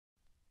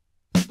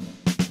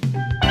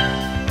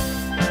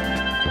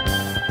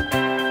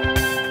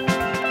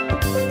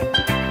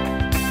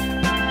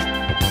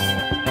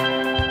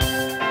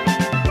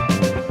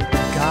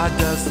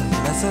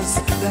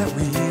that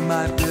we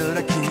might build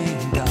our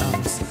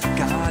kingdoms.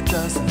 God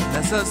doesn't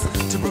bless us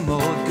to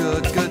promote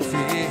good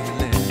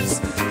feelings.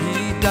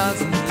 He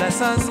doesn't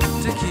bless us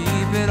to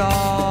keep it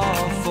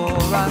all for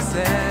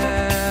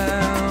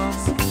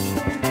ourselves.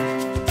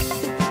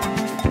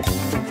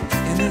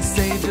 In this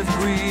age of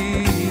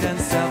greed and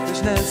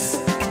selfishness,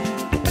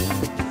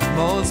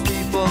 most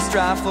people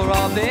strive for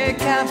all they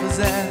can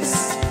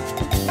possess.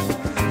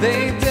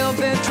 They build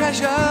their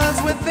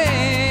treasures with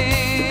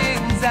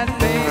things that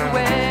fade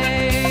away.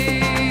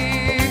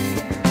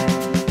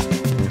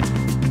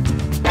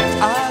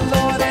 Our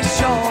Lord has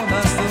shown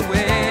us the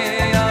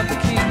way of the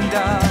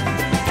kingdom.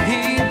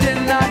 He did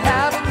not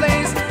have a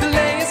place to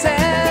lay his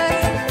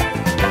head.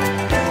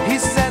 He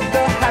said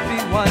the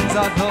happy ones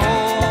are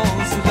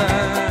those who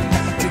learn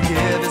to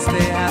give as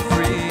they have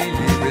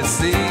freely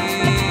received.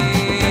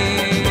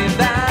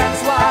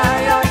 That's why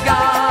our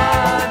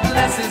God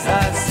blesses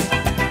us,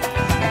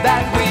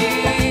 that we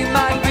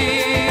might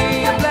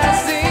be a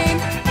blessing.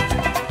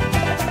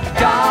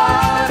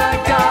 God, our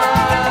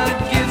God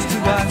gives to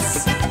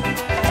us,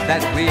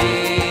 that we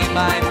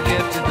might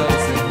give to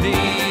those in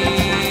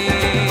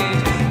need.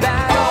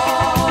 That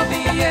all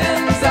the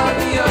ends of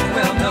the earth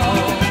will know,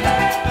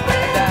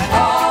 that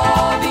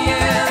all the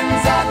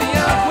ends of the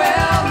earth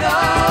will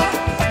know,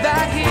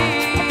 that He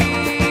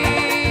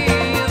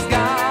is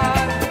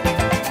God,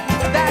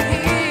 that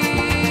He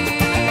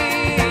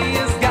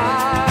is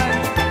God,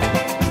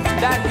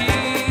 that He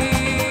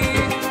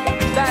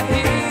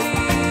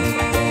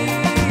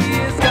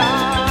is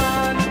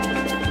God.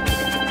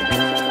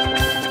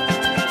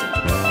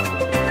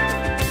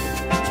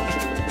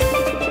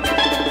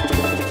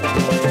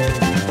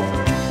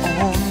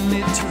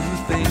 Only two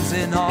things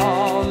in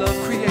all of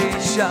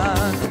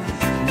creation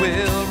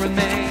will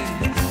remain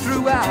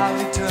throughout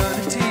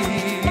eternity: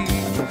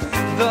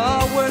 the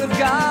Word of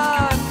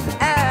God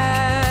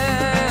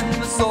and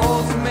the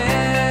souls of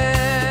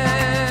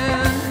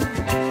men.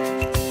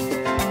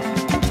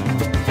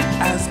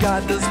 As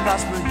God does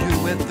prosper you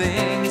with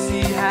things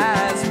He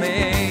has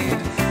made,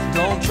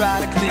 don't try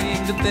to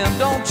cling to them,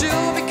 don't you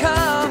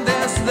become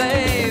their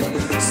slave.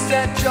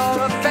 Set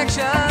your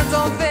affections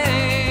on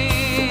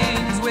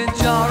things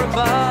which are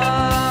above.